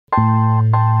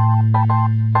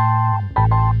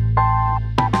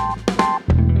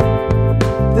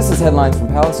This is Headlines from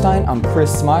Palestine. I'm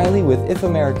Chris Smiley with If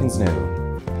Americans Knew.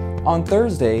 On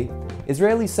Thursday,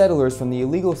 Israeli settlers from the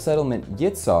illegal settlement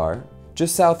Yitzhar,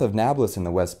 just south of Nablus in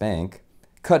the West Bank,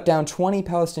 cut down 20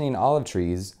 Palestinian olive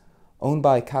trees owned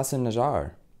by Qasem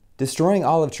Najjar. Destroying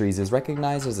olive trees is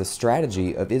recognized as a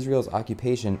strategy of Israel's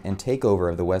occupation and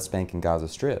takeover of the West Bank and Gaza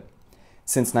Strip.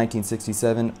 Since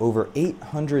 1967, over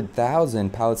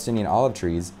 800,000 Palestinian olive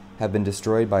trees have been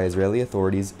destroyed by Israeli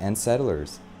authorities and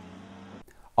settlers.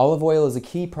 Olive oil is a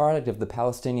key product of the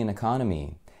Palestinian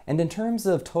economy, and in terms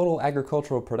of total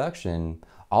agricultural production,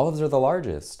 olives are the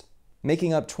largest,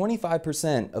 making up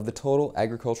 25% of the total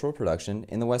agricultural production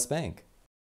in the West Bank.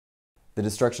 The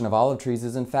destruction of olive trees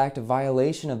is in fact a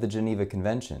violation of the Geneva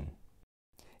Convention.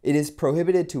 It is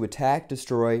prohibited to attack,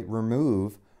 destroy,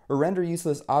 remove, or render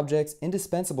useless objects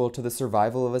indispensable to the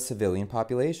survival of a civilian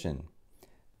population,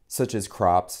 such as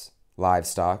crops,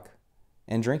 livestock,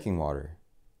 and drinking water.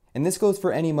 And this goes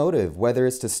for any motive, whether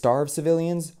it's to starve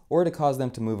civilians or to cause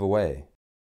them to move away.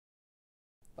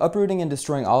 Uprooting and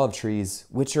destroying olive trees,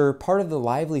 which are part of the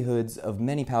livelihoods of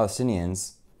many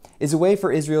Palestinians, is a way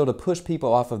for Israel to push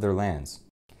people off of their lands,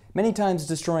 many times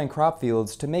destroying crop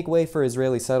fields to make way for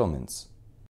Israeli settlements.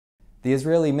 The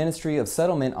Israeli Ministry of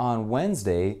Settlement on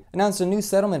Wednesday announced a new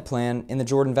settlement plan in the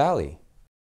Jordan Valley.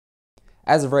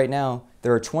 As of right now,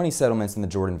 there are 20 settlements in the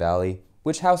Jordan Valley,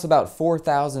 which house about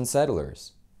 4,000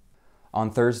 settlers.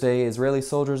 On Thursday, Israeli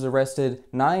soldiers arrested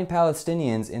 9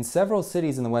 Palestinians in several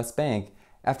cities in the West Bank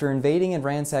after invading and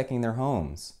ransacking their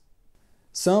homes.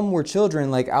 Some were children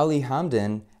like Ali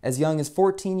Hamdan, as young as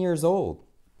 14 years old.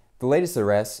 The latest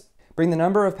arrests bring the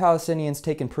number of Palestinians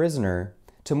taken prisoner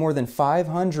to more than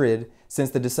 500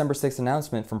 since the December 6th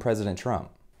announcement from President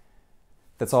Trump.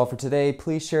 That's all for today.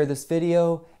 Please share this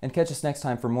video and catch us next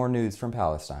time for more news from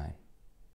Palestine.